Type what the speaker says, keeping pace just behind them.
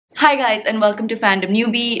Hi guys and welcome to Fandom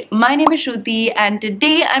Newbie. My name is Shruti and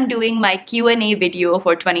today I'm doing my Q&A video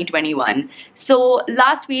for 2021. So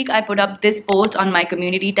last week I put up this post on my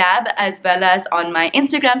community tab as well as on my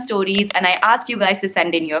Instagram stories and I asked you guys to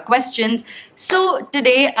send in your questions. So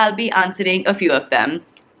today I'll be answering a few of them.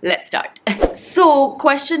 Let's start. So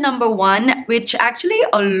question number one, which actually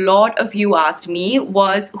a lot of you asked me,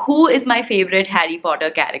 was who is my favorite Harry Potter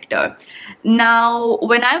character? Now,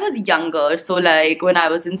 when I was younger, so like when I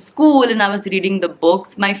was in school and I was reading the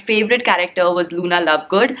books, my favorite character was Luna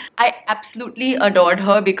Lovegood. I absolutely adored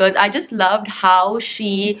her because I just loved how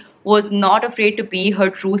she was not afraid to be her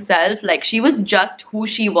true self. Like, she was just who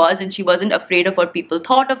she was and she wasn't afraid of what people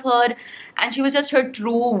thought of her, and she was just her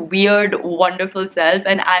true, weird, wonderful self,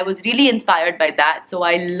 and I was really inspired by that. So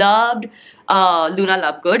I loved Luna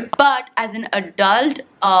Lovegood. But as an adult,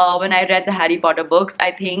 when I read the Harry Potter books,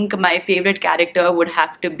 I think my favorite character would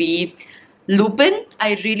have to be Lupin.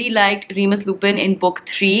 I really liked Remus Lupin in book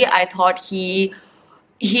 3. I thought he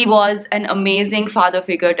was an amazing father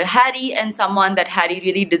figure to Harry and someone that Harry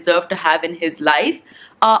really deserved to have in his life.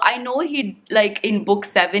 I know like in book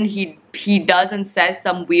 7 he does and says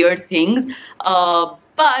some weird things,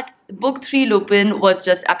 but book 3 Lupin was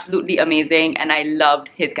just absolutely amazing and I loved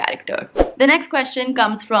his character. The next question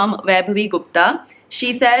comes from Vaibhavi Gupta.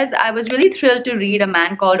 She says, I was really thrilled to read A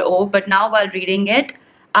Man Called O, but now while reading it,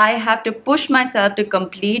 I have to push myself to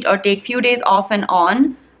complete or take few days off and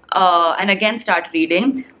on and again start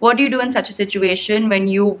reading. What do you do in such a situation when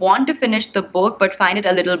you want to finish the book but find it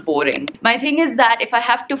a little boring? My thing is that if I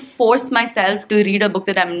have to force myself to read a book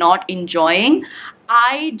that I'm not enjoying,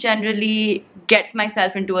 I generally get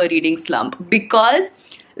myself into a reading slump because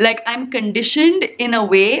like I'm conditioned in a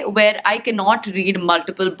way where I cannot read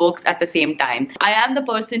multiple books at the same time. I am the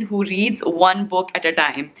person who reads one book at a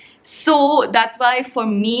time. So that's why for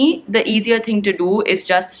me the easier thing to do is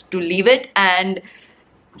just to leave it and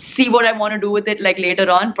see what I want to do with it like later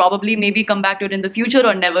on. Probably maybe come back to it in the future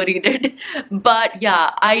or never read it. But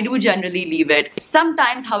yeah, I do generally leave it.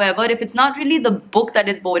 Sometimes, however, if it's not really the book that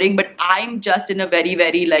is boring, but I'm just in a very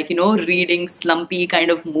like, you know, reading slumpy kind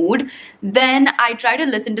of mood, then I try to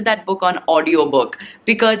listen to that book on audiobook,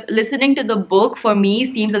 because listening to the book for me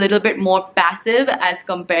seems a little bit more passive as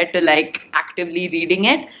compared to like actively reading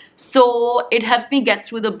it. So it helps me get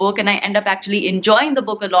through the book and I end up actually enjoying the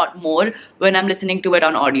book a lot more when I'm listening to it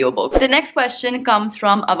on audiobook. The next question comes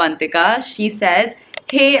from Avantika. She says,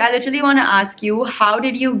 hey, I literally want to ask you, how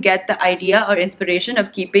did you get the idea or inspiration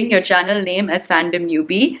of keeping your channel name as Fandom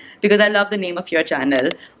Newbie? Because I love the name of your channel.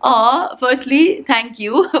 Firstly, thank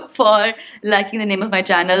you for liking the name of my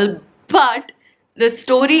channel, but the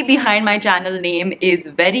story behind my channel name is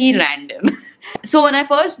very random. So when I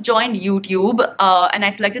first joined YouTube and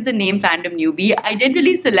I selected the name Fandom Newbie, I didn't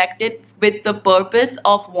really select it with the purpose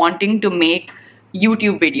of wanting to make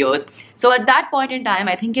YouTube videos. So at that point in time,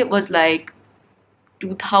 I think it was like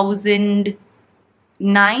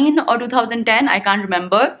 2009 or 2010, I can't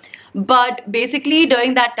remember. But basically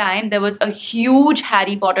during that time, there was a huge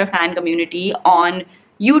Harry Potter fan community on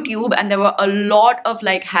YouTube and there were a lot of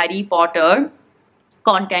like Harry Potter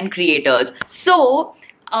content creators. So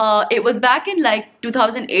it was back in like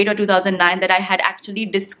 2008 or 2009 that I had actually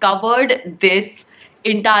discovered this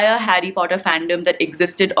entire Harry Potter fandom that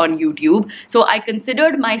existed on YouTube. So I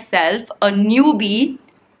considered myself a newbie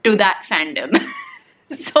to that fandom.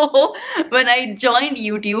 So when I joined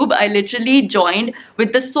YouTube, I literally joined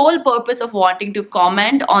with the sole purpose of wanting to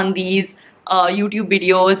comment on these YouTube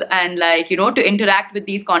videos and like, you know, to interact with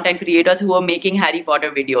these content creators who were making Harry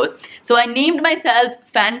Potter videos. So I named myself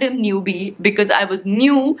Fandom Newbie because I was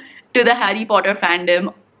new to the Harry Potter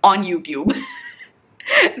fandom on YouTube.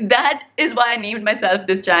 That is why I named myself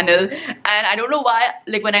this channel. And I don't know why,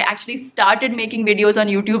 like when I actually started making videos on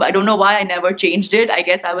YouTube, I don't know why I never changed it. I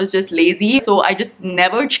guess I was just lazy, so I just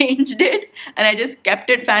never changed it and I just kept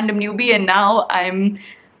it Fandom Newbie, and now I'm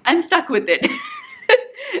stuck with it.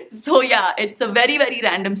 So yeah, it's a very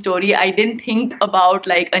random story. I didn't think about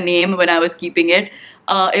like a name when I was keeping it.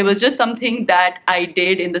 It was just something that I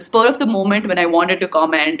did in the spur of the moment when I wanted to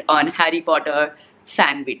comment on Harry Potter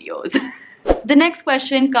fan videos. The next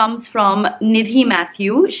question comes from Nidhi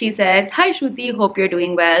Matthew. She says, hi Shruti, hope you're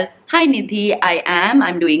doing well. Hi Nidhi,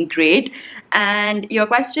 I'm doing great. And your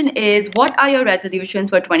question is, what are your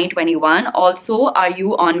resolutions for 2021? Also, are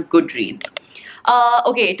you on Goodreads?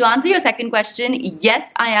 Okay, to answer your second question,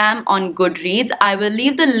 yes, I am on Goodreads. I will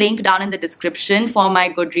leave the link down in the description for my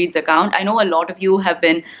Goodreads account. I know a lot of you have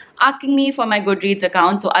been asking me for my Goodreads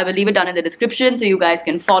account, so I will leave it down in the description so you guys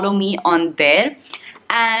can follow me on there.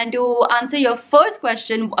 And to answer your first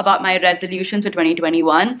question about my resolutions for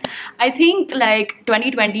 2021, I think like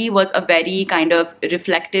 2020 was a very kind of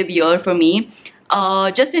reflective year for me,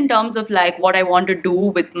 just in terms of like what I want to do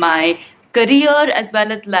with my career, as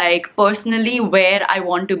well as like personally where I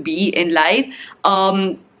want to be in life.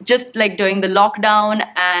 Just like during the lockdown,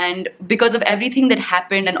 and because of everything that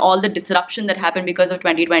happened and all the disruption that happened because of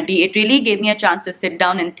 2020, it really gave me a chance to sit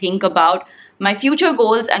down and think about my future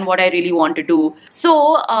goals and what I really want to do.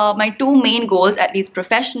 So my two main goals, at least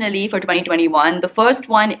professionally for 2021, the first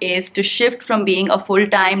one is to shift from being a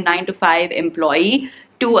full-time 9 to 5 employee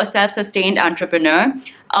to a self-sustained entrepreneur.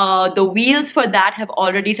 The wheels for that have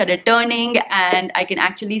already started turning, and I can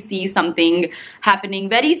actually see something happening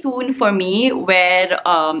very soon for me where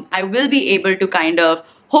I will be able to kind of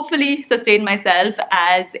hopefully sustain myself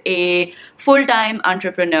as a full-time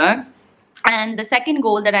entrepreneur. And the second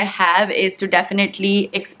goal that I have is to definitely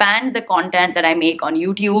expand the content that I make on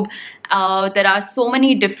YouTube. There are so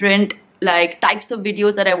many different like types of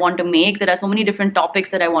videos that I want to make. There are so many different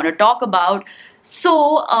topics that I want to talk about.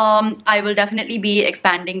 So I will definitely be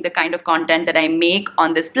expanding the kind of content that I make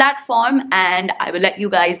on this platform, and I will let you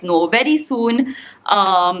guys know very soon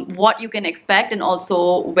what you can expect and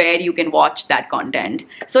also where you can watch that content.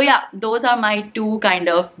 So yeah, those are my two kind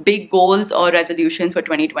of big goals or resolutions for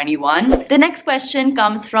 2021. The next question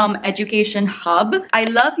comes from Education Hub. I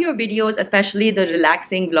love your videos, especially the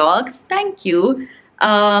relaxing vlogs. Thank you.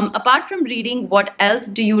 Apart from reading, what else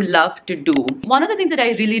do you love to do? One of the things that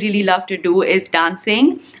I really love to do is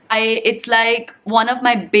dancing. It's like one of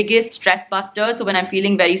my biggest stress busters. So when I'm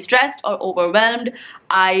feeling very stressed or overwhelmed,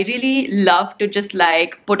 I really love to just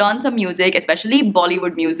like put on some music, especially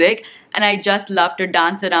Bollywood music, and I just love to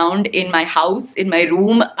dance around in my house, in my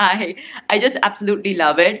room. I just absolutely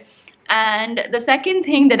love it. And the second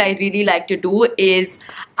thing that I really like to do is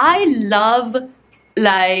I love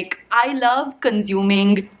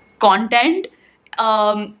consuming content,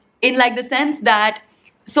 in like the sense that,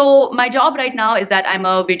 so my job right now is that I'm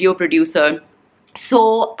a video producer.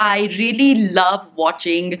 So I really love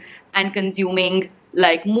watching and consuming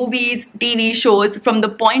like movies, TV shows from the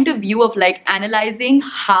point of view of like analyzing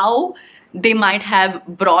how they might have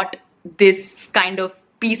brought this kind of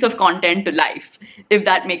piece of content to life, if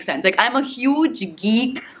that makes sense. Like I'm a huge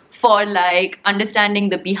geek for like understanding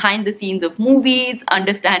the behind the scenes of movies,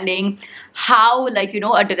 understanding how like, you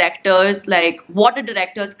know, a director's like what a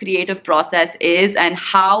director's creative process is and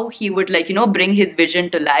how he would like, you know, bring his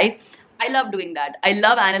vision to life. I love doing that. I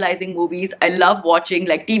love analyzing movies. I love watching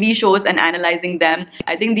like TV shows and analyzing them.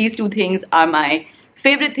 I think these two things are my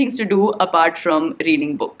favorite things to do apart from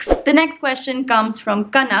reading books. The next question comes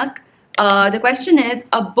from Kanak. The question is,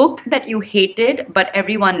 a book that you hated but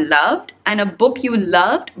everyone loved, and a book you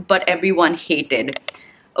loved but everyone hated.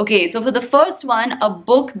 Okay, so for the first one, a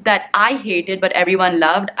book that I hated but everyone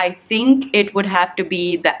loved, I think it would have to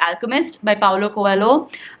be The Alchemist by Paulo Coelho.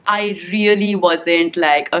 I really wasn't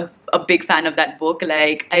like a big fan of that book.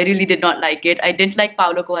 Like I really did not like it. I didn't like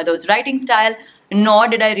Paulo Coelho's writing style, nor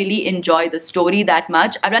did I really enjoy the story that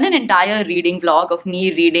much. I've done an entire reading vlog of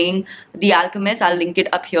me reading The Alchemist. I'll link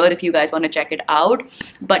it up here if you guys want to check it out.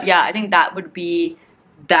 But yeah, I think that would be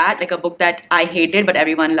that, like a book that I hated but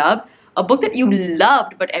everyone loved. A book that you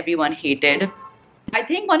loved but everyone hated. I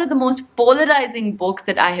think one of the most polarizing books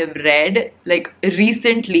that I have read like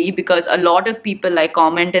recently, because a lot of people like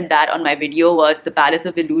commented that on my video, was The Palace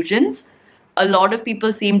of Illusions. A lot of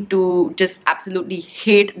people seem to just absolutely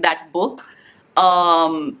hate that book.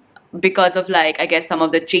 Because of like, I guess, some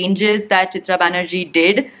of the changes that Chitra Banerjee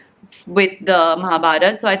did with the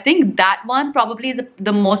Mahabharata. So I think that one probably is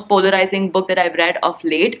the most polarizing book that I've read of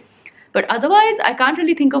late. But otherwise, I can't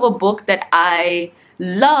really think of a book that I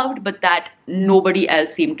loved but that nobody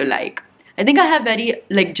else seemed to like. I think I have very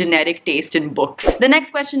like generic taste in books. The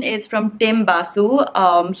next question is from Tim Basu.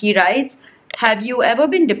 He writes, have you ever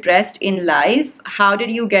been depressed in life? How did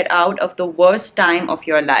you get out of the worst time of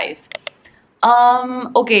your life?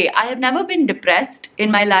 Okay, I have never been depressed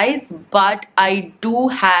in my life, but I do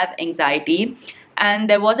have anxiety. And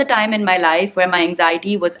there was a time in my life where my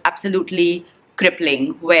anxiety was absolutely crippling,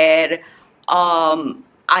 where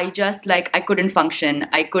I just like, I couldn't function.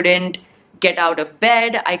 I couldn't get out of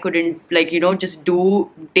bed. I couldn't like, you know, just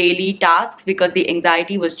do daily tasks because the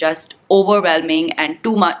anxiety was just overwhelming and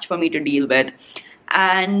too much for me to deal with.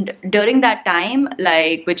 And during that time,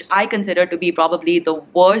 like, which I consider to be probably the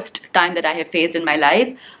worst time that I have faced in my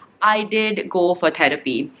life, I did go for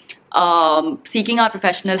therapy. Seeking out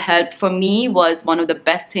professional help for me was one of the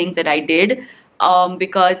best things that I did,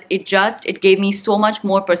 because it gave me so much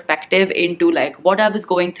more perspective into like what I was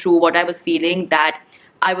going through, what I was feeling, that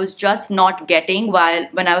I was just not getting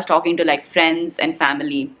when I was talking to like friends and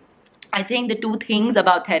family. I think the two things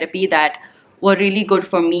about therapy that were really good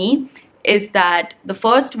for me is that the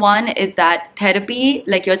first one is that therapy,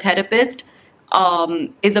 like your therapist,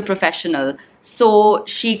 is a professional. So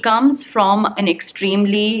she comes from an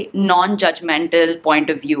extremely non-judgmental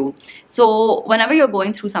point of view. So whenever you're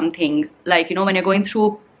going through something, like, you know, when you're going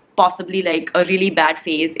through possibly like a really bad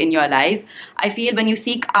phase in your life, I feel when you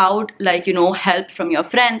seek out, like, you know, help from your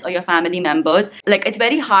friends or your family members, like, it's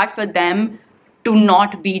very hard for them to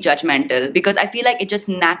not be judgmental, because I feel like it just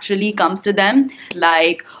naturally comes to them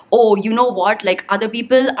like, oh, you know what, like other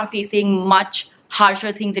people are facing much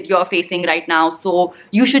harsher things that you're facing right now, so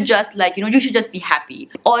you should just, like, you know, you should just be happy.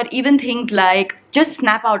 Or even things like, just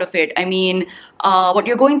snap out of it. I mean, what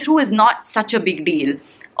you're going through is not such a big deal.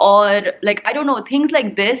 Or like, I don't know, things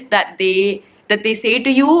like this that they say to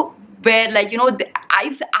you, where, like, you know,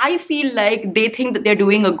 I feel like they think that they're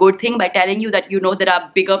doing a good thing by telling you that, you know, there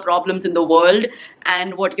are bigger problems in the world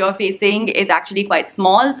and what you're facing is actually quite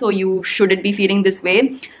small, so you shouldn't be feeling this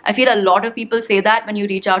way. I feel a lot of people say that when you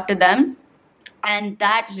reach out to them, and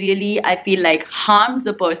that really, I feel like, harms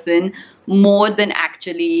the person more than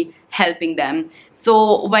actually helping them.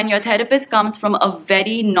 So when your therapist comes from a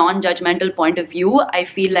very non-judgmental point of view, I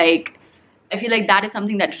feel like that is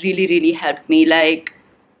something that really helped me. Like,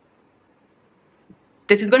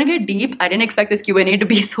 this is going to get deep. I didn't expect this Q&A to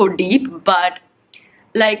be so deep, but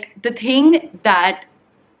like, the thing that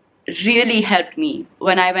really helped me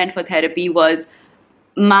when I went for therapy was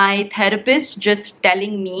my therapist just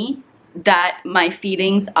telling me that my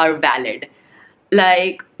feelings are valid.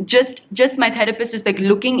 Like, just my therapist is like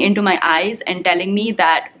looking into my eyes and telling me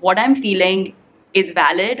that what I'm feeling is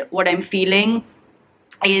valid, what I'm feeling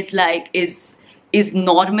is like is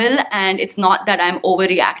normal, and it's not that I'm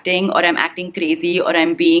overreacting or I'm acting crazy or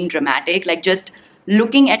I'm being dramatic. Like, just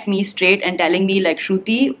looking at me straight and telling me, like,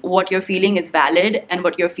 Shruti, what you're feeling is valid, and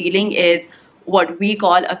what you're feeling is what we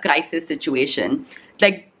call a crisis situation.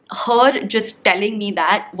 Like, her just telling me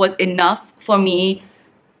that was enough for me,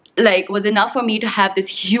 like, was enough for me to have this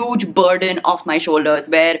huge burden off my shoulders,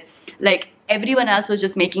 where like everyone else was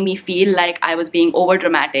just making me feel like I was being over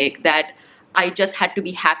dramatic, that I just had to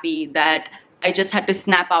be happy, that I just had to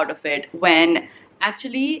snap out of it, when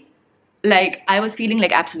actually, like, I was feeling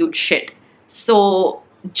like absolute shit. So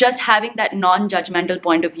just having that non-judgmental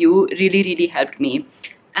point of view really helped me.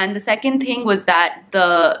 And the second thing was that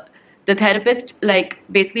the therapist, like,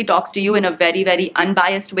 basically talks to you in a very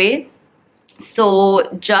unbiased way.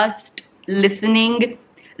 So just listening,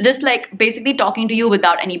 just like basically talking to you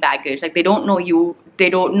without any baggage. Like, they don't know you, they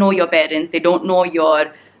don't know your parents, they don't know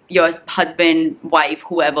your husband, wife,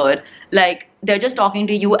 whoever. Like, they're just talking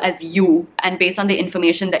to you as you, and based on the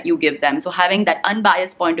information that you give them. So having that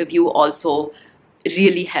unbiased point of view also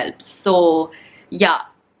really helps. So yeah,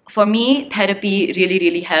 for me, therapy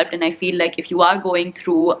really helped. And I feel like if you are going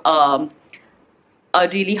through a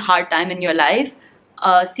really hard time in your life,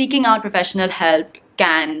 seeking out professional help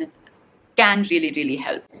can really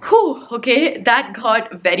help. Whew, okay, that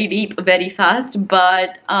got very deep very fast,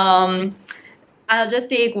 but I'll just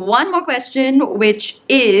take one more question, which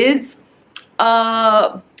is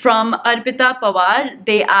from Arpita Pawar.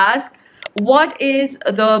 They ask, what is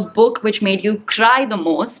the book which made you cry the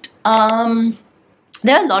most?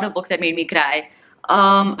 There are a lot of books that made me cry.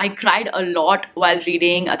 I cried a lot while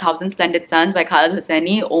reading A Thousand Splendid Suns by Khaled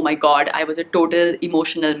Hosseini. Oh my god, I was a total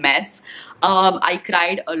emotional mess. I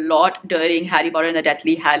cried a lot during Harry Potter and the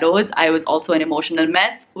Deathly Hallows. I was also an emotional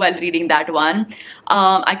mess while reading that one.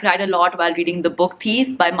 I cried a lot while reading The Book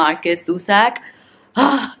Thief by Marcus Zusak.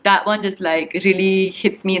 That one just like really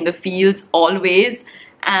hits me in the feels always.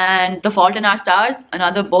 And The Fault in Our Stars,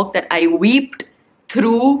 another book that I wept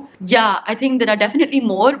through. Yeah, I think there are definitely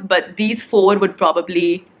more, but these four would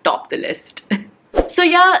probably top the list. So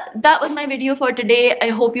yeah, that was my video for today. I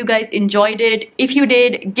hope you guys enjoyed it. If you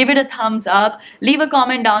did, give it a thumbs up. Leave a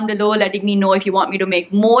comment down below letting me know if you want me to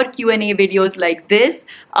make more Q&A videos like this.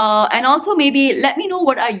 And also maybe let me know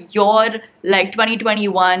what are your like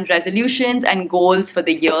 2021 resolutions and goals for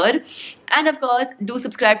the year. And of course, do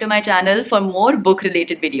subscribe to my channel for more book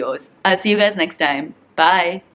related videos. I'll see you guys next time. Bye.